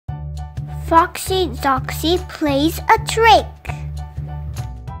Foxy Joxy plays a trick.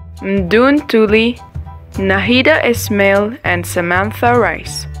 Mdun Tuli, Nahida Ismail and Samantha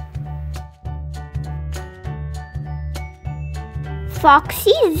Rice.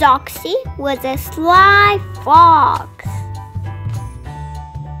 Foxy Joxy was a sly fox.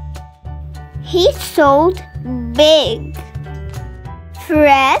 He sold big,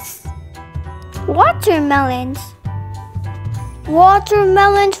 fresh watermelons.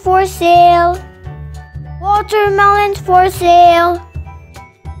 Watermelons for sale. Watermelons for sale.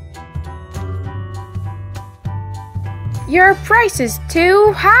 Your price is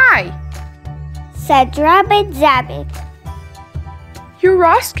too high, said Rabbit Zabbit. You're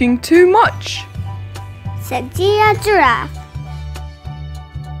asking too much, said Gia Giraffe.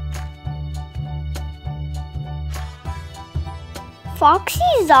 Foxy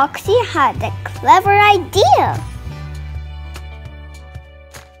Joxy had a clever idea.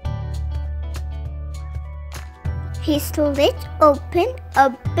 He split open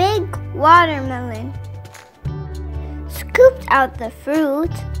a big watermelon, scooped out the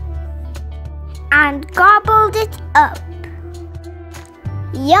fruit, and gobbled it up.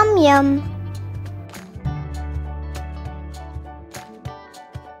 Yum yum.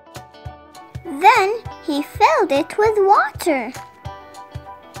 Then he filled it with water.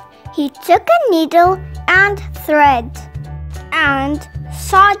 He took a needle and thread and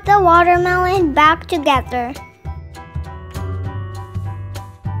sewed the watermelon back together.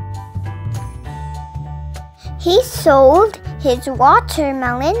 He sold his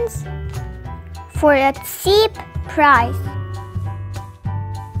watermelons for a cheap price.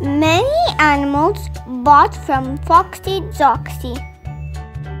 Many animals bought from Foxy Joxy.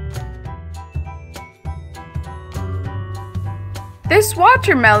 This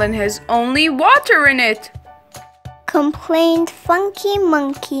watermelon has only water in it, complained Funky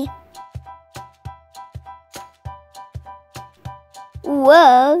Monkey.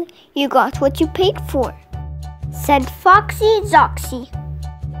 Well, you got what you paid for, said Foxy Joxy.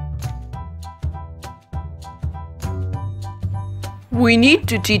 We need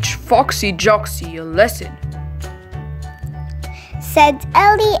to teach Foxy Joxy a lesson, said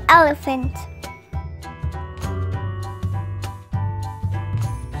Ellie Elephant.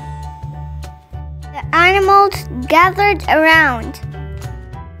 The animals gathered around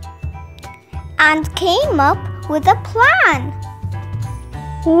and came up with a plan.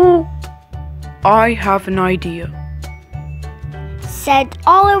 I have an idea, said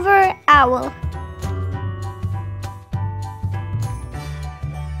Oliver Owl.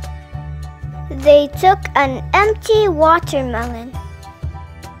 They took an empty watermelon,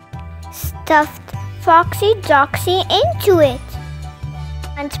 stuffed Foxy Joxy into it,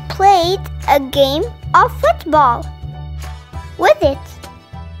 and played a game of football with it.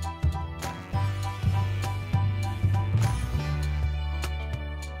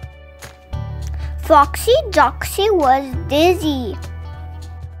 Foxy Joxy was dizzy.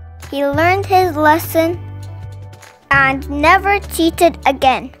 He learned his lesson and never cheated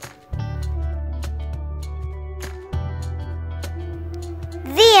again.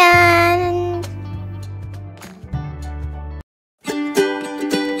 The end.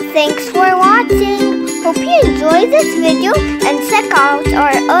 Thanks for watching. Hope you enjoyed this video and check out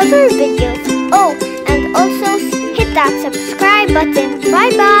our other videos. Oh, and also hit that subscribe button.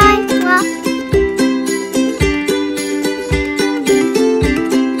 Bye bye.